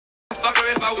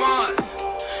if I want.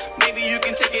 Maybe you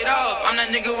can take it off. I'm that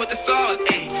nigga with the sauce.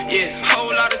 Ay, yeah,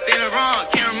 whole lot of Saint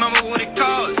Laurent. Can't remember what it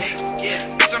costs. Yeah,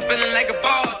 bitch, I'm feeling like a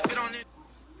boss. Spit on it.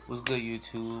 What's good,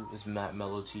 YouTube? It's Matt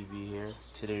Mello TV here.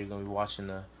 Today we're gonna be watching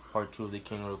the part 2 of the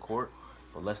King of the Court.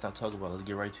 But let's not talk about it. Let's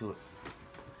get right to it.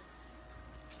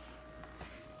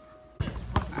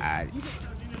 Alright.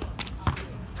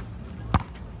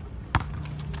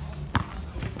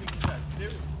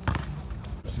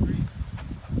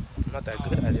 I'm not that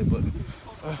good at it, but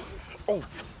oh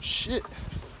shit!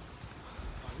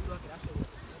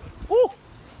 Woo!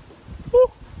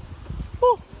 Woo!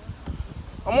 Woo!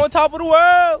 I'm on top of the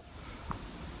world.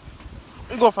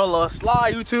 We going for a little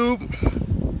slide, YouTube.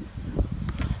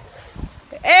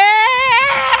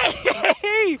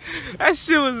 Hey! That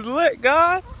shit was lit,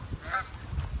 God.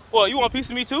 Well, you want a piece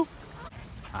of me too?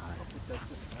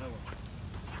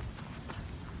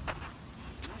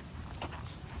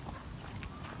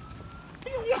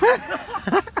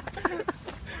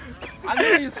 I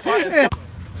knew he was fire.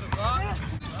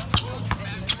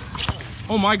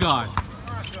 Oh my God.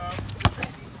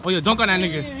 Oh yeah, dunk on that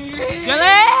nigga.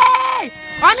 Gilly!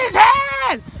 On his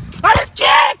head! On his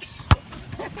kicks!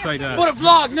 Like that. For the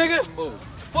vlog, nigga.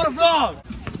 For the vlog.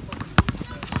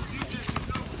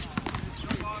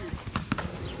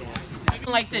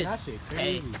 Like this.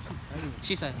 Hey.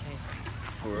 She said, hey.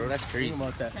 For real, that's crazy.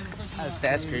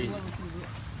 That's crazy.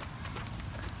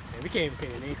 We can't even say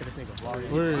the name because this nigga vlogging.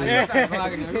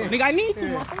 Nigga, I need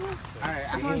to. Alright,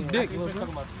 I know his dick.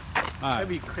 That'd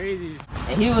be crazy.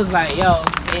 And he was like, yo,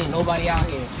 ain't nobody out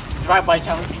here. Drive-by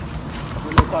challenge.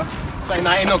 With no car. It's like,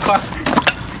 nah, ain't no car.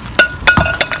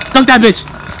 Dunk that bitch.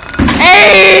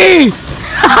 Hey!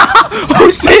 Oh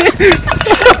shit!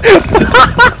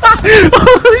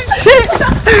 Oh shit!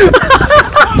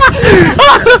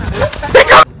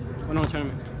 One-on-one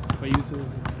tournament for YouTube.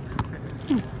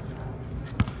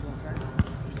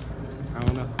 I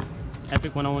don't know.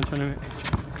 Epic one-on-one tournament.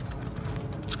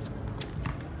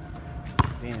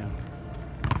 Damn.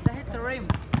 That hit the rim.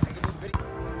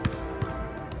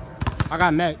 I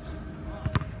got Max.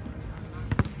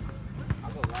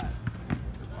 I'll go last.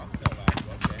 I'll sell last,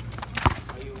 okay.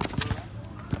 Are you?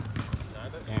 No,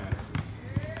 it doesn't matter.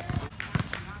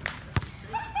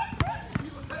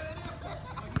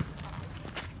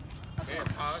 Damn,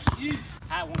 Tosh.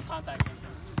 I had one contact with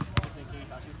him. Just in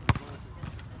case I shoot some bullets.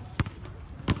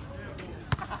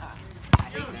 I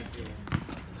hate that shit.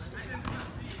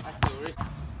 That's still risky.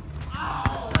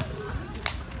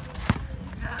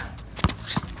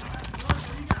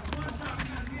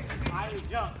 I didn't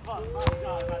jump. Fuck. I got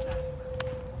that.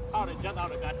 I would have jumped. I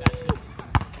would have got that shit.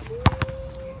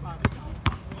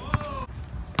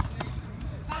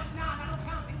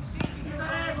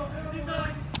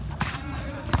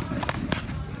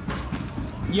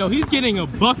 Yo, he's getting a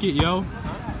bucket, yo.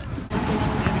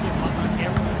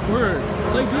 Word.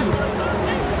 Like this.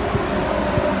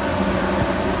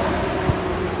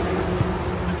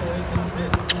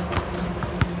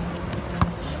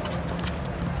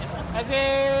 That's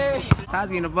it.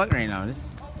 Todd's getting a buck right now. That's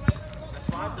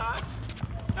 5 times?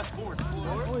 That's 4.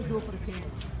 Always do it for the camera.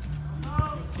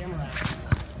 Camera.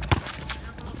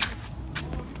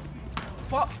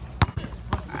 Fuck.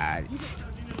 Alright.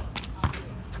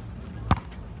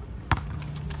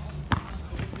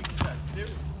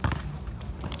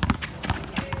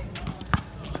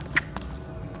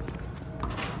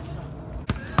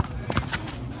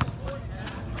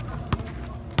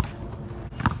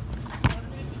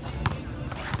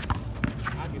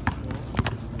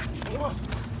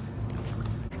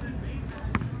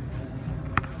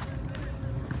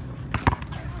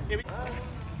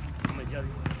 I'm a judge.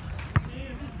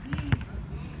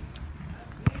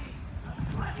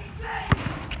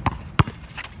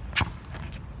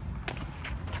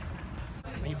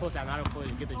 When you post that auto play,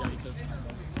 you get the jelly too.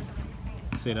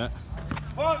 Say that.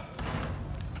 Fuck!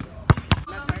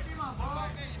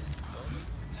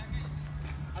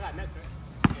 I got next, right?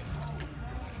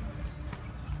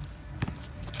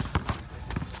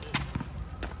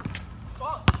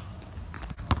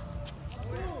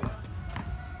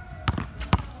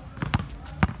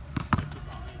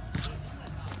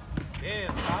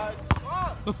 Damn, Tosh.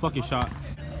 Good fucking shot.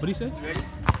 What'd he say?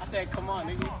 I said, come on,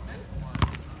 nigga.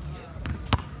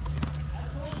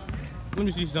 Let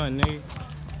me see something, nigga.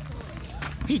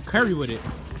 He curry with it.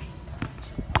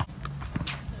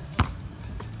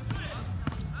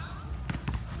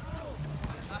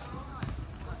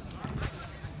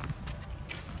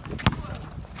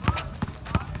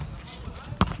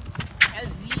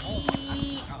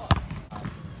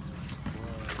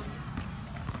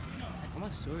 How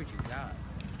much storage you got?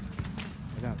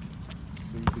 I got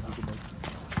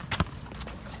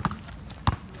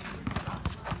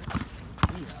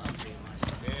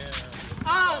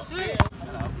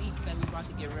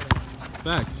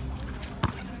Facts.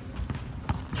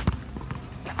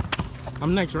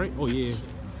 I'm next, right? Oh yeah.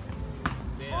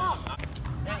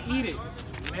 And eat it.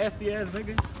 Nasty ass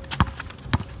nigga.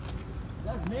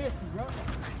 That's nasty, bro.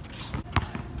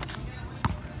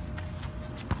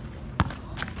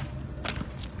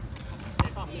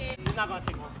 He's not gonna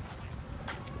take one.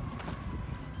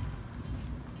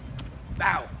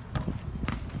 Bow.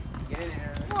 Get in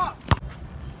there. Fuck.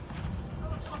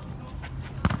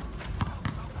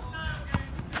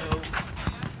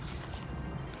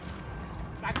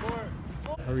 Backboard.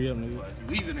 Hurry up, nigga.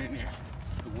 Leaving in there.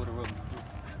 The water rubber.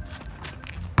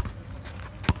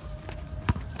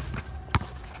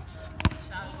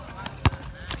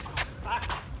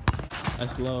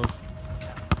 That's low.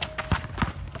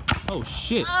 Oh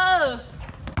shit.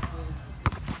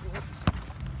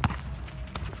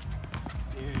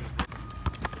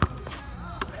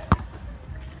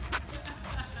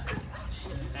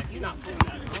 You're not pulling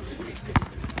that.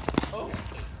 Oh.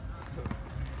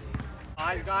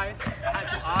 Eyes, guys. I had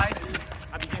 2 eyes.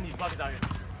 I be getting these buckets out here.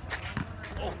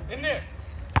 Oh, in there.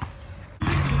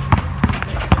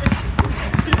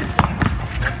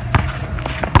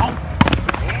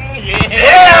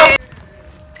 Yeah.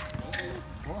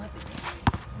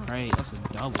 Right, that's a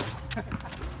double.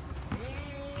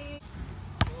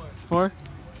 4?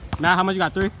 Matt, how much you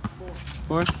got? 3?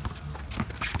 4?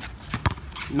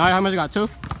 Now, how much you got? 2?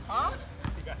 Huh?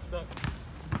 You got stuck.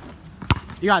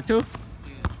 You got 2? Yeah.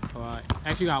 Oh, I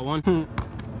actually got 1. Oh, my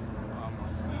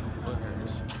foot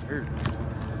hurts.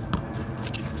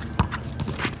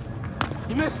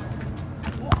 You missed.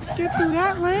 Get through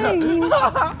that lane.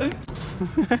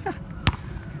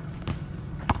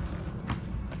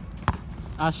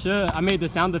 I should. I made the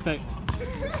sound effects.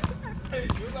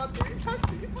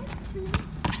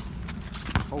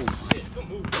 Oh shit! Good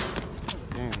move.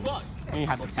 Damn. Fuck. I ain't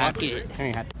have to tap it. I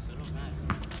ain't have to.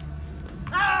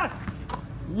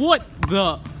 What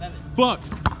the fuck?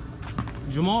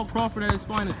 Jamal Crawford at his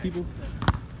finest, people.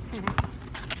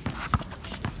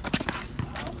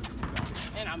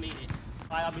 And I made it.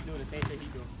 I'll be doing the same shit he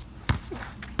do.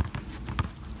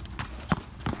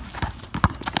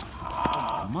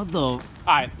 Mother.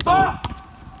 Alright.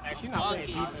 Actually, not playing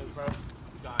defense, bro. You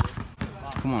got it.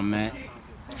 Come on, Matt.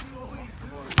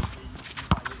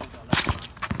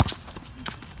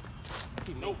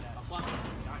 Nope.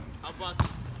 I'll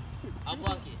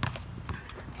buck it.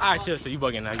 Alright, chill, you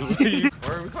bugging now.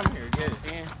 Where we come here? Get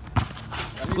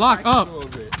it. Lock up. A little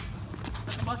bit.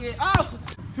 Buck it. Oh!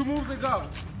 2 moves to go.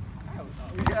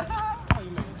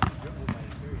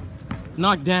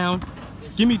 Knock down.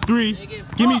 Give me 3.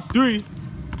 Give me 3.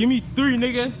 Give me 3,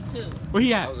 nigga. 2. Where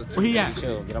he at? Where he at?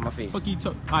 Chill, get on my face. Fuck you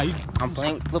talk. Alright, I'm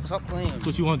playing. Look, stop playing. that's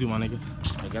what you want to do, my nigga.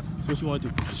 I got, That's what you want to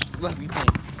do. look, we playing.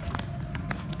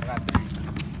 I got 3.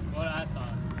 Well, I saw it.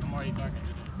 I'm already dark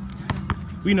into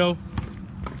it. We know.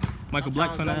 Michael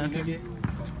Black's on that ass, nigga.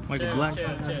 Michael Black. Chill.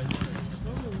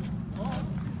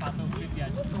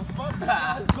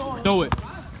 Throw it.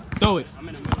 Throw it. I'm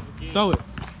in the middle of the game. Throw it.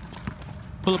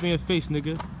 Pull up in your face,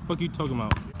 nigga. Fuck you talking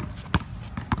about?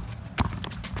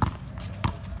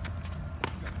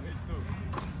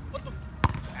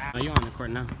 Are you on the court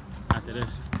now? After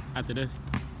this. After this.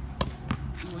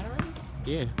 You went already?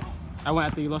 Yeah. I went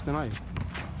after you lost tonight.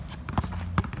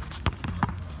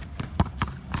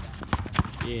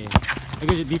 Yeah.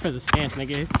 Look at your defensive stance,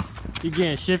 nigga. You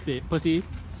getting shifted, pussy.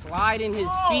 Sliding his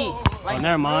feet like Oh,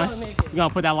 never a mind. real You nigga.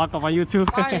 gonna put that lock up on YouTube?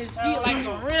 Sliding his feet like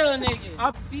a real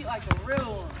nigga. His feet like a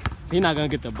real one. He not gonna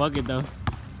get the bucket though.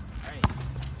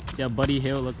 Yeah, Buddy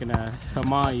Hill looking ass.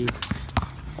 I'm on you.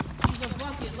 He's a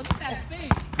bucket. Look at that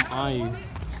space. I'm on you.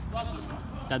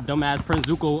 That dumbass Prince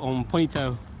Zuko on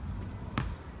ponytail.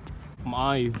 I'm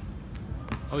on you.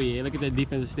 Oh yeah, look at that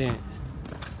defensive stance.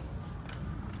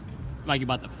 Like you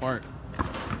about to fart.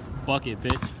 Bucket,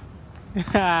 bitch.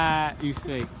 You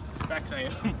sick. Facts I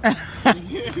am.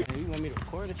 You want me to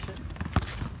record this shit?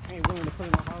 I ain't willing to put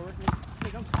in my hard work.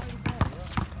 Nigga, I'm tired of that, bro.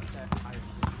 Fuck that tired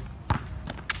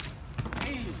shit.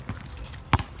 Hey!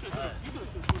 You could've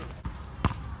shoot through it.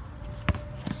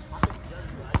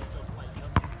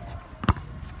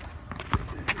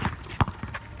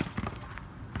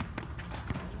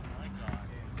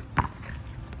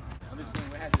 I'm just saying,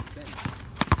 where has this been?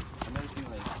 I've never seen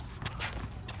like.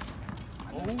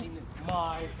 I've never seen it.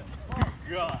 My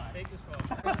God. Fake as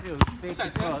fuck. That feels fake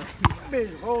as fuck.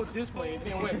 Bitch rolled this way and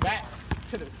then went back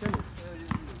to the center.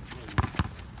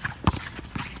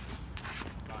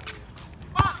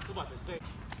 I'm about to say.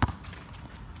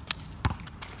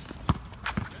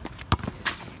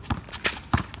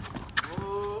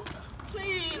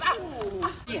 Please.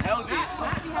 He held it.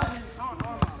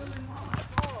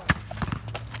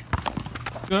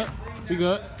 Good. We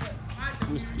good.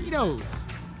 Mosquitoes.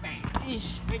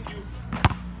 Thank you.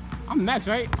 I'm next,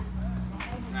 right?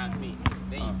 Not me.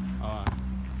 Then Oh,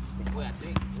 I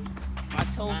think. My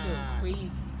toe feel crazy.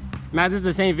 Matt, this is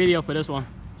the same video for this one.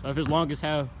 So if it's long as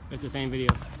hell, it's the same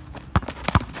video. I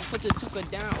put the tuka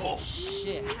down. Oh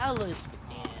shit. Hella spit.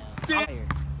 Damn. Fire.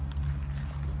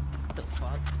 What the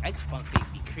fuck? X pump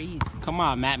fake be crazy. Come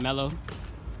on, Matt Mello.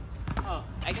 Oh,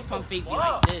 X pump fake be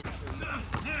like this.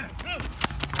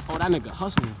 Oh, that nigga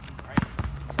hustling.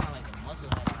 Sound like a muscle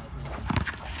head.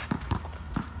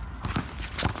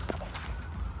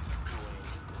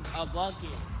 I'll block you.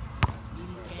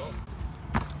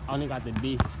 I only got the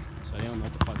B, so they don't know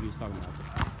what the fuck he was talking about.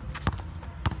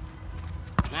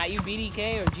 Matt, you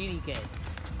BDK or GDK?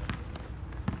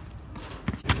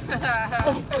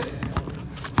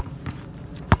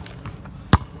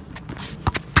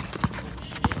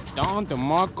 Don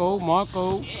DeMarco.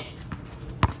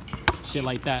 Shit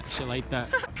like that.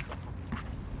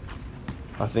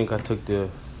 I think I took the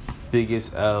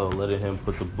biggest L, letting him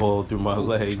put the ball through my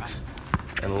legs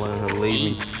and letting him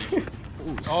leave me.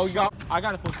 Oh, I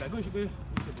gotta post that. Good shit.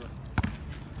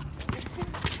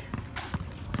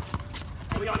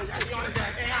 We on his ass. Get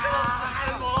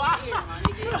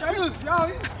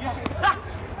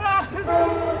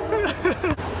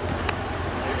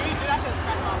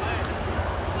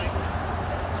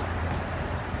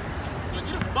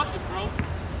a bucket, bro.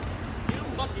 Get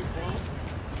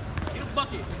a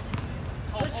bucket.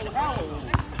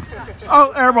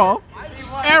 Oh, airball.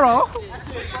 Arrow.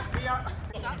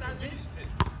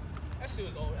 That shit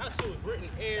was written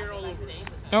air all over. You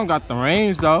don't got the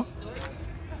range though.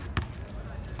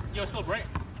 Yo, it's still break.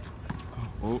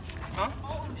 Oh. Huh?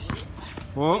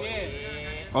 Whoa.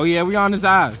 Oh yeah, we on his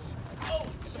eyes. Oh,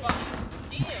 it's about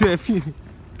If you-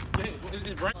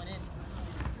 it's break.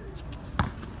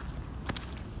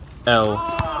 L.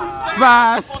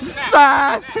 Smash.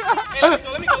 Hey,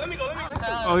 let me go.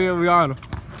 Oh yeah, we on him.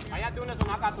 How y'all doing this when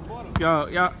I got the bottle? Yo.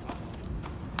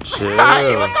 Chill. I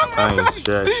ain't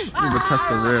stretched. You gonna touch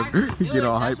the rim. You get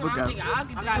all hype. Look at him.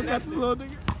 Look at this little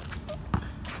nigga.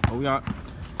 Oh, we on.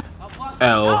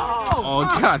 L. Oh,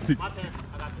 God. My turn.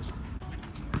 I got this.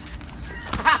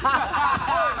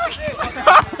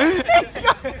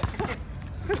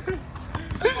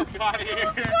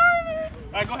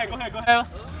 Alright, go ahead.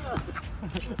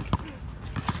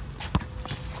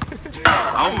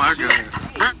 Oh my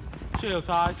God. Chill,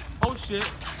 Todd. Oh shit.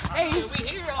 Hey, we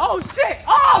here. Oh shit.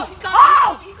 Oh!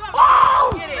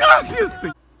 God, this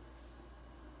thing.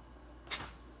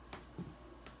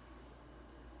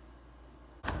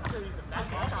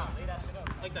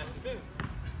 Like that spin.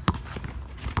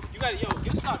 You got it, yo.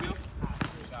 Get a stop, yo.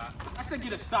 I said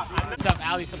get a stop. Stop,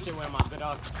 alley. Some shit went in my good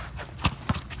dog.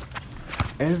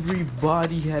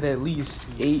 Everybody had at least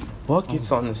 8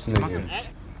 buckets on this nigga.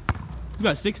 You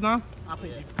got 6 now? I'll pay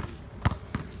you.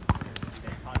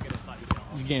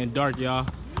 It's getting dark, y'all.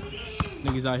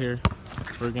 Niggas out here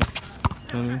working.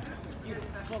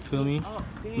 Feel me?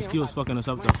 Mosquitoes fucking us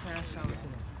up though.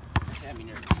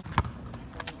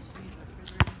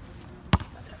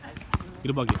 Get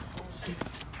a bucket.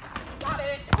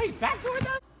 Hey, backdoor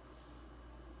that?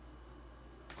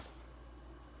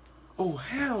 Oh,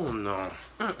 hell no.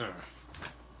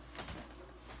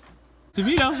 To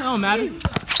me though, it don't matter.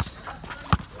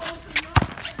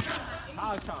 I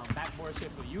was trying to backboard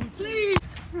shit for you. Please.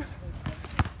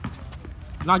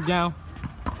 Knock down.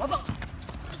 What's up?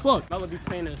 Fuck. I'll be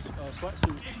playing a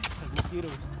sweatsuit.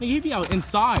 Mosquitoes. Nigga, he be out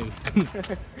inside.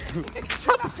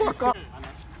 Shut the fuck up.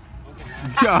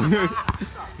 Yo,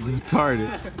 retarded.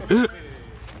 I think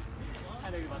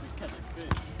you're about to catch a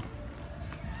fish.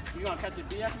 You gonna catch a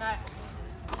BF, Matt?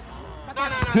 No.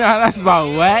 Nah, that's about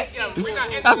wet.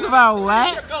 That's about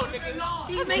wet.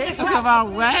 That's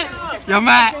about wet. Yo,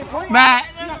 Matt.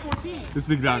 This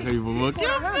nigga not gonna even look.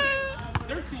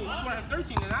 13. You want to have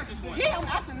 13 and I just won. Yeah, I'm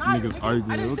after 9. Niggas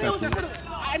arguing. Look at them.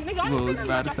 I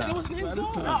didn't say it wasn't his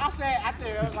goal. No, I said after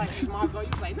it was like, it's my goal. You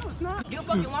was like, no, it's not. Get a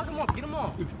bucket, lock him up. Get him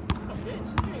off.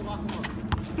 Bitch, you ain't lock him up.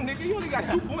 Nigga, you only got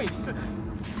 2 points.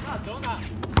 Nah, don't not.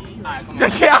 Alright, come on.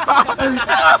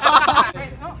 Hey,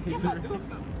 no, yes I do.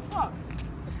 Fuck.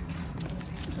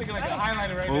 He's looking like a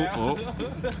highlighter right now.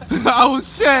 Oh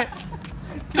shit.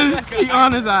 He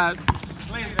on his eyes.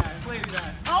 Lazy that.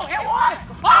 Oh, it won!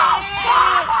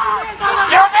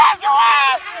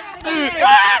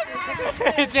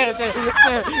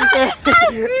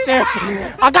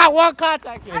 I got one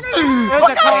contact here. There's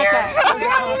a contact.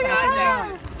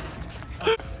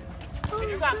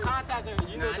 You got contacts or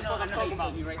you know what the fuck I'm talking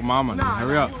about. Come on, man.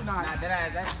 Hurry up.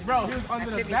 Bro, he was under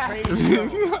the That shit be back. crazy, bro.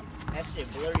 That shit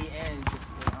blurry and just,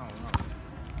 I don't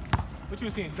know. What you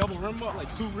seeing? Double rim up?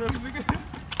 Like 2 rims, nigga?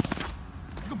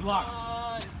 You can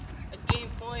block. It's game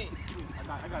point.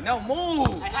 I got No,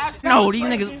 move. No, these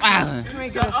niggas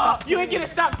wildin'. Shut up. You ain't get a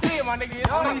stop today, my nigga.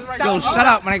 Yo, shut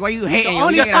up, man. Why you hating? Yo,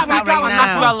 Only you a stop gotta right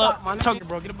now. right now. Look, my nigga,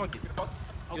 bro. Get a bucket.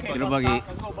 Okay, Get a bucket.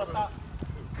 Let's go, bus stop.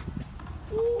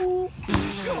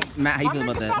 Matt, how you feel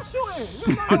about that? I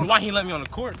don't know why he let me on the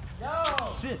court. Yo.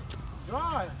 Shit.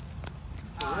 Drive.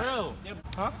 For real.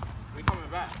 Huh? We coming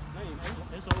back.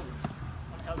 It's over.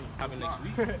 I'm telling you. Happen next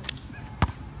week.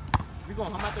 We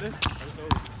going home after this? It's over.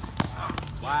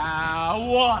 Wow.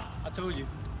 What? I told you.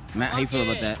 Matt, how you feel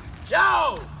about that?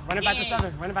 Yo. Run it back to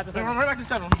 7. Run it back to 7. Run it back to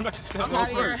 7. Run it back to 7. I'm out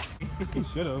here. You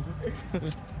should have.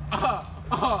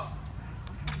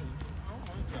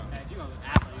 You gonna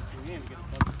ask me to get a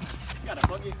bucket. You got a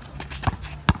bucket?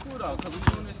 It's cool though, because we're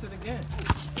doing this shit again.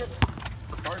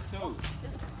 Part 2.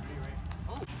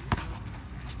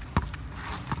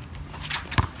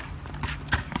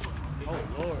 Oh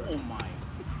Lord. Oh my.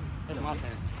 Hit my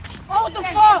turn. Oh, what the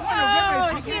fuck?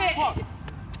 Oh shit.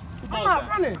 I'm not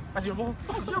running. That's your ball.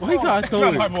 Why you guys That's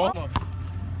not my throwing? ball.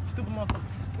 Stupid motherfucker.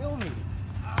 Kill me.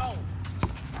 Ow.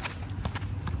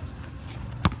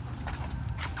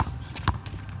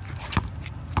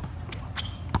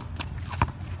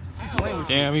 Playing with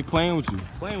Damn, he playing with you. you.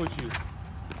 Playing with you.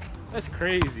 That's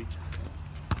crazy.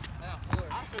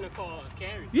 I'm finna call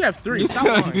Carrie. You have 3. Stop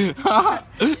lying.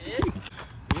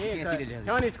 Can't see the jelly. He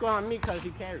only score on me because he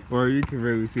carried. Or you can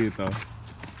really see it though.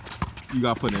 You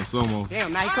got put in slow-mo.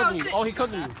 Damn, now he cooking you. Oh, he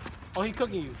cooking you. Oh, he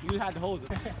cooking you. You had to hold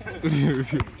it.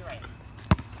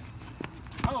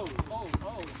 Oh.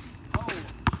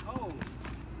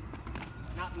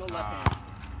 Not no left hand.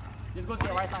 Just go to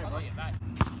the right side, bro.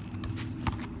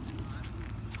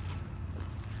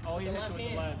 Oh, he hit you with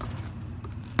the left.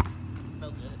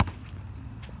 Felt good.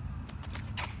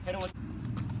 Hit him with.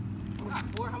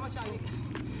 How much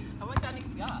y'all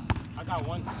niggas got? I got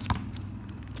 1.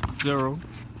 0.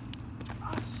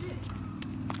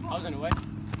 I was in the way.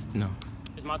 No.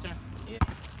 It's my turn. Yeah.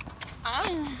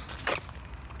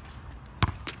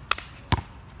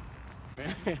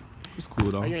 It's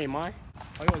cool though. Oh, you ain't mine?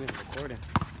 Oh, you wasn't recording.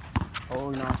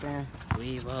 Oh, you know what I'm saying?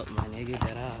 Wave up, my nigga.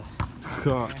 That ass.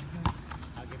 God.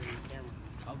 I'll get it in the camera.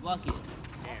 A bucket.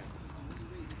 Damn.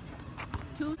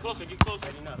 Two. Closer, get closer.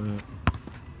 Yeah.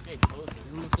 Get closer.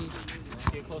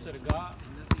 Get closer to God.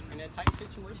 In that tight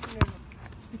situation, nigga.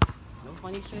 No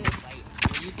funny shit. Like,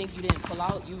 when you think you didn't pull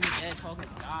out, you was there talking to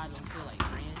God, don't feel like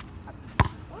praying.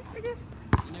 What, nigga?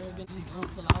 You never been, you don't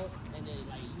pull out, and then,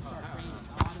 like, you start praying to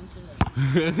God and shit.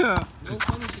 Like, no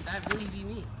funny shit, that really be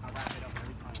me. I wrap it up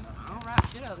every time. I don't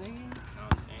rap shit up, nigga. You know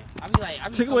what I'm saying? I be like,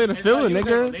 Take away the feeling,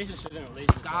 nigga. Relationship. So if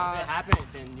it happened,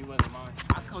 then you wasn't mine.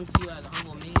 I come to you as a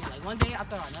humble man. Like, one day I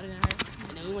thought I nutted in her,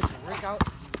 and then we went to the workout,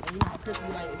 and you know how Chris be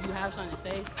like, if you have something to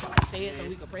say it so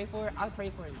we can pray for it. I pray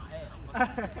for it in my head.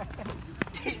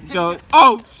 Yo,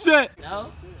 oh shit!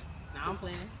 No? Nah, I'm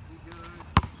playing.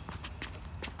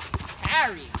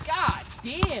 Harry, god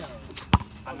damn.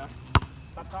 I know.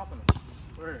 Stop talking.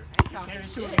 Word. I ain't You talking carried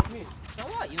 2 shit. against me. So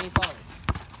what? You ain't calling.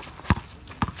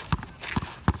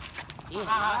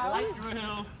 I like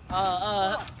drill.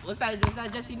 What's that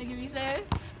Jesse nigga be saying?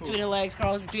 Between the legs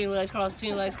cross, between the legs cross,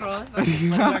 between the legs cross.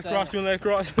 Let's cross, 2 legs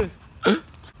cross.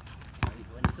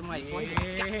 Somebody point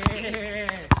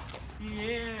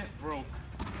Yeah. Broke.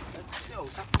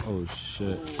 Oh shit.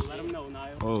 Ooh, let him know,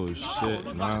 Niall. Oh shit.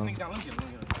 Look, Now. Let me get him.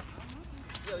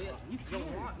 Yo, you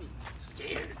don't want me.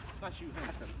 Scared. Not you.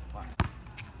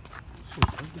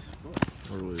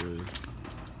 Oh, wait.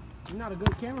 You're not a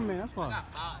good cameraman, that's why.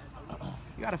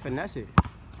 You gotta finesse it.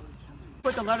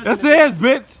 Put the letters That's in the his,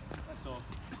 bitch. That's all.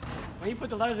 When you put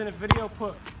the letters in the video,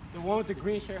 put the one with the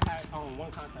green shirt had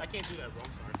 1 contact. I can't do that, bro.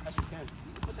 I'm sorry. Yes, you can.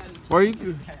 Or you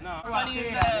can. Nah. Funny as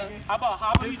hell. How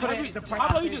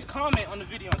about you just comment on the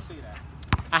video and say that?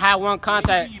 I had 1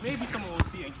 contact. Maybe someone will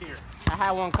see and care. I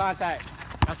had 1 contact.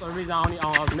 That's the reason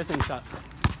I was missing shots.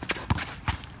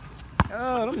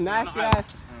 Oh, them nasty ass.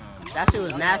 That shit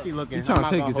was nasty looking. You trying to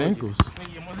take his ankles?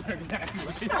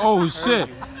 Oh Oh shit.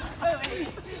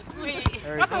 Wait.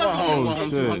 Oh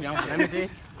shit. Let me see.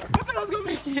 I thought I was gonna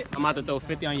make it. I'm about to throw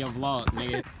 50 on your vlog,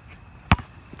 nigga.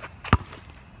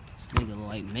 This nigga look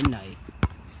like midnight.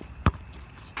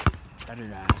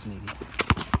 Better ass nigga.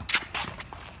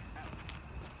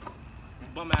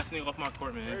 Bum ass nigga off my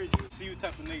court, man. Heard you. See what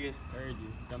type of nigga. Heard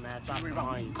you. Dumb ass shots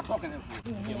behind you. Talking to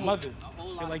your mother.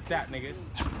 Shit like that, nigga.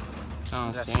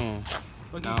 I'm saying.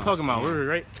 What you talking about? We're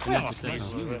right. That's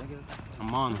the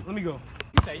I'm on him. Let me go.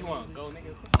 You say you want to go,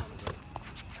 nigga?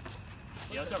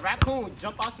 Yo, it's a raccoon.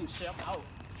 Jump out some shit. I'm out.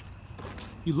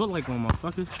 You look like one,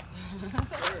 motherfucker.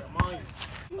 I'm on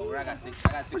you. Oh, I got 6.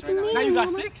 I got 6 right now. Now you got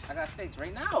 6? I got 6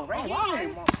 right now. Right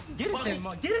here. Wow. Get it then,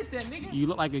 get it then, nigga. You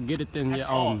look like a get it then. That's Yeah,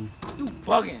 all. You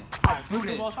bugging. I do First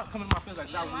this. of all, stop coming to my face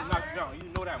like that when you knock you down. You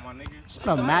know that, my nigga. Shut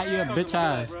up, Matt. You a bitch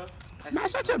ass. Man,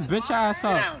 shut your bitch ass Sit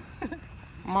up. down.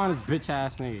 I'm on this bitch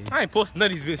ass nigga. I ain't posting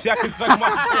none of these videos. Y'all can suck my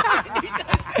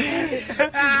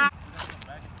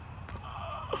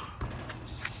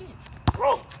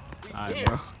bro. Alright,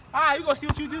 bro. Alright, you gonna see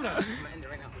what you do now. I'm gonna end it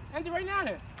right now. End it right now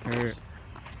then. Hurt.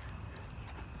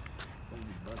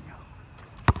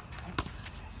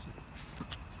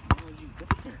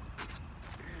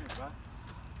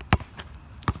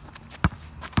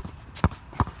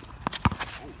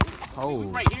 Oh. We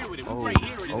right here with it. We right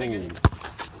here with it, nigga.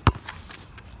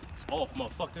 Off,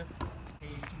 motherfucker.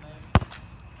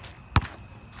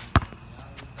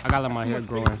 I gotta let my hair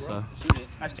grow in, so Shoot it.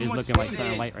 That's too it's much looking like space.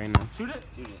 sunlight right now. Shoot it.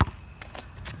 Shoot it.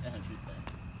 Let him shoot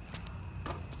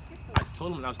that. I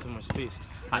told him that was too much space.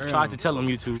 I tried to tell him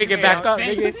you two. Wake it back up,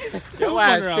 nigga. Your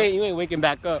ass faint. You ain't waking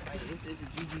back up. It's a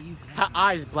GGU. Her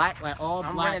eyes black, like all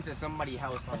I'm black. running to somebody's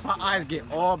house. Her eyes get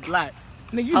all black.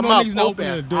 Nigga, you I'm know up niggas not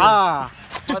opening the open. door. Ah.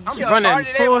 I'm running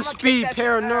full I'ma speed kick that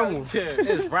paranormal. shit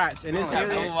It's raps and it's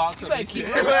heavy. You better keep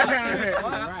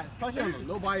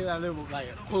Nobody that live with like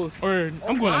close. Or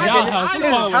I'm going to y'all house. I'm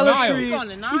There's going to hella Niall. trees.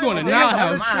 You going to There's Niall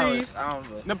hella house. trees. I don't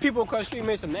know. The people across the street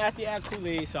made some nasty ass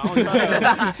Kool-Aid, so I don't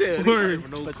try to Word.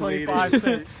 for 25 cents.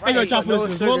 Ain't gonna try to No put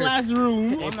this sugar. whole ass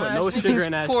room. Ain't put no sugar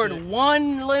in that Poured shit.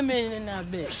 1 lemon in that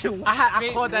bitch. I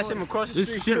caught that shit from across the This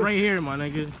street shit too. right here, my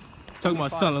nigga. Talking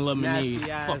about selling lemonade. Nasty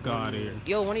ass Fuck out of lemonade. here.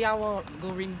 Yo, one of y'all want go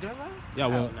ring the drive-by?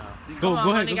 Y'all won't. No. Go Come on,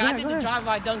 ahead. my nigga, Go I ahead. did Go the ahead.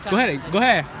 drive-by dunk time. Go ahead. Go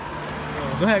ahead.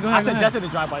 Go ahead. Go I ahead. suggested the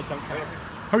drive-by dunk time.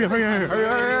 Hurry up. Hurry up. Hurry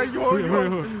up.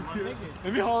 Hurry up.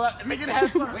 Let me hold up. Make it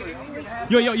happen.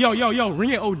 Yo. Ring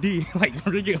it OD. Like,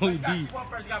 ring it OD. One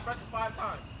person got pressed 5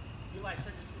 times. You like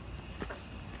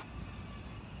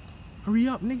Hurry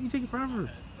up, nigga. You take it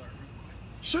forever.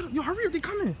 Shut up. Yo, hurry up. They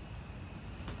coming.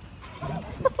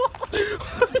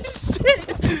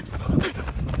 Shit.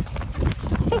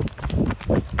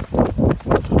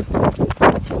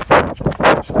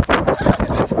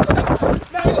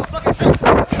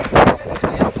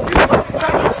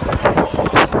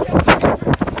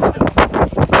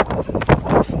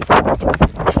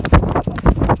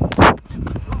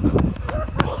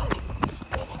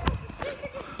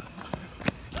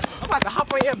 I'm about to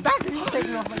hop on your back and you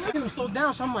taking off like you slow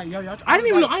down. So I'm like, yo, y'all. I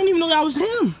didn't even know that was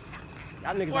him.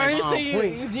 Y'all niggas Where like, you see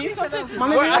point. you need something? My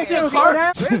nigga, I see a car.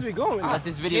 Where is we going? That's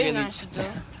this video. Getting Gonna that shit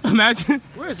though. Imagine.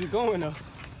 Where is we going though?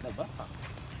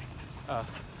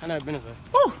 I never been there.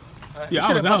 Yeah, I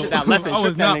was should've busted out. that left and I was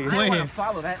tripped that not nigga. I wanna playing.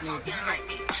 follow that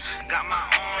nigga. Got my